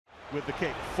with the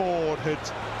kick. Ford had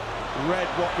read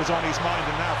what was on his mind,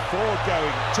 and now Ford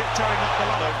going, tiptoeing up the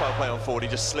line. No foul play on Ford, he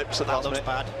just slips at that looks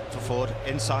bad for Ford,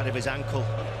 inside of his ankle.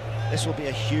 This will be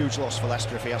a huge loss for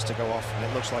Leicester if he has to go off, and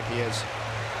it looks like he is.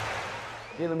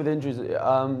 Dealing with injuries,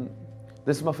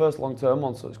 this is my first long-term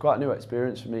one, so it's quite a new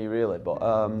experience for me really, but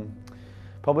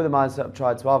probably the mindset I've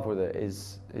tried to have with it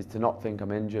is to not think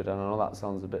I'm injured, and I know that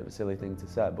sounds a bit of a silly thing to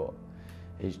say, but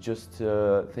it's just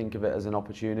to think of it as an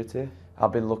opportunity.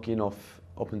 I've been lucky enough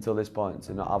up until this point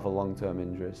to not have a long-term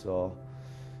injury, so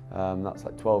that's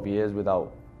like 12 years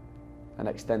without an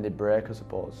extended break, I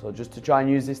suppose. So just to try and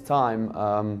use this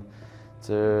time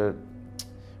to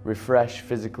refresh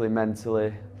physically,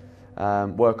 mentally,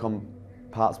 work on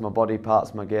parts of my body,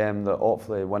 parts of my game, that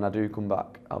hopefully when I do come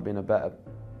back I'll be in a better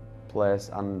place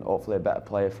and hopefully a better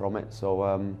player from it.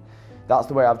 So that's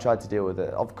the way I've tried to deal with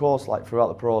it. Of course, like throughout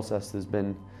the process there's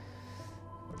been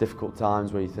difficult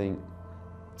times where you think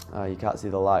you can't see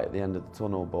the light at the end of the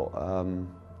tunnel, but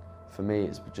for me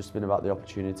it's just been about the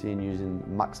opportunity and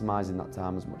maximising that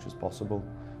time as much as possible,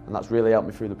 and that's really helped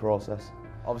me through the process.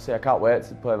 Obviously I can't wait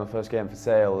to play my first game for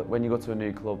Sale. When you go to a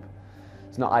new club,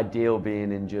 it's not ideal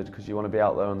being injured because you want to be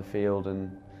out there on the field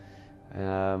and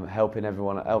helping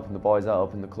everyone, helping the boys out,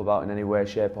 helping the club out in any way,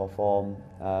 shape or form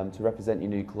to represent your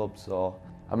new club. So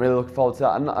I'm really looking forward to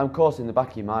that. And of course in the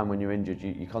back of your mind when you're injured,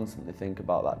 you constantly think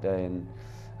about that day and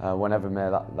whenever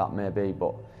that may be,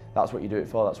 but that's what you do it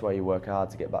for. That's why you work hard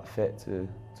to get back fit, to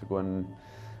go and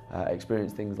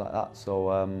experience things like that.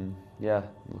 So yeah,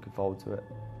 I'm looking forward to it.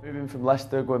 Moving from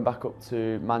Leicester, going back up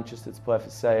to Manchester to play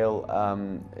for Sale,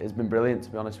 it's been brilliant,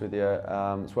 to be honest with you.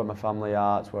 It's where my family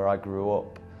are, it's where I grew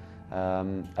up.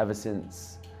 Ever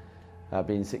since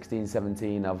being 16,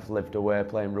 17, I've lived away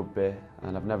playing rugby,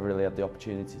 and I've never really had the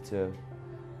opportunity to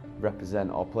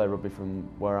represent or play rugby from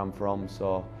where I'm from.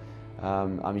 So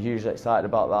I'm hugely excited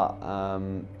about that.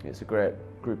 It's a great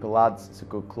group of lads, it's a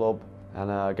good club,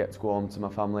 and I get to go home to my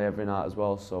family every night as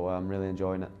well, so I'm really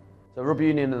enjoying it. So rugby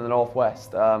union in the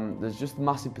Northwest, there's just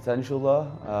massive potential there,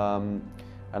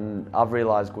 and I've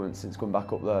realised since going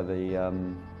back up there the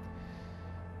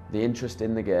interest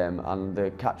in the game and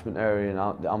the catchment area and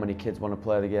how many kids want to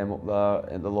play the game up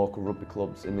there in the local rugby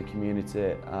clubs in the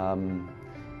community,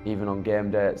 even on game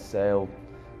day at Sale.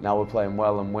 Now we're playing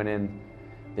well and winning.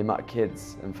 The amount of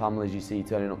kids and families you see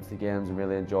turning up to the games and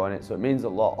really enjoying it, so it means a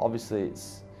lot. Obviously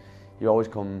you always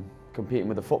competing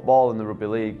with the football and the rugby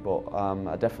league, but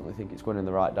I definitely think it's going in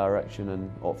the right direction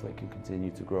and hopefully it can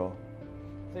continue to grow.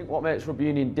 I think what makes rugby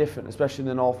union different, especially in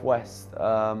the Northwest,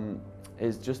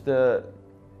 is just the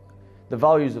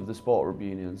values of the sport of rugby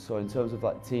union. So in terms of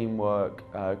like teamwork,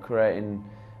 creating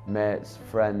mates,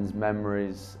 friends,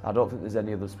 memories, I don't think there's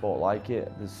any other sport like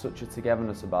it. There's such a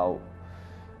togetherness about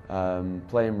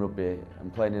playing rugby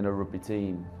and playing in a rugby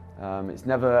team. It's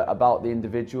never about the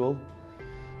individual.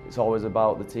 It's always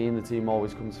about the team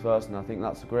always comes first, and I think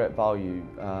that's a great value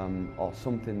or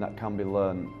something that can be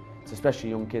learned, especially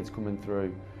young kids coming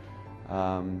through,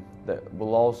 that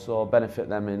will also benefit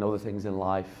them in other things in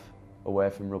life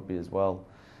away from rugby as well.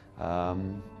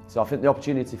 So I think the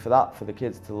opportunity for the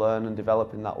kids to learn and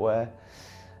develop in that way,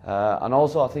 and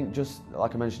also I think, just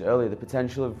like I mentioned earlier, the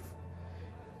potential of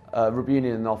rugby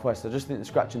union in the Northwest, I just think they're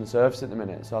scratching the surface at the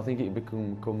minute, so I think it will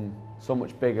become so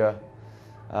much bigger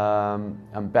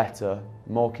and better.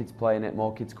 More kids playing it,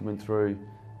 more kids coming through,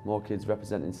 more kids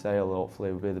representing Sale,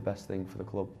 hopefully will be the best thing for the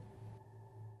club.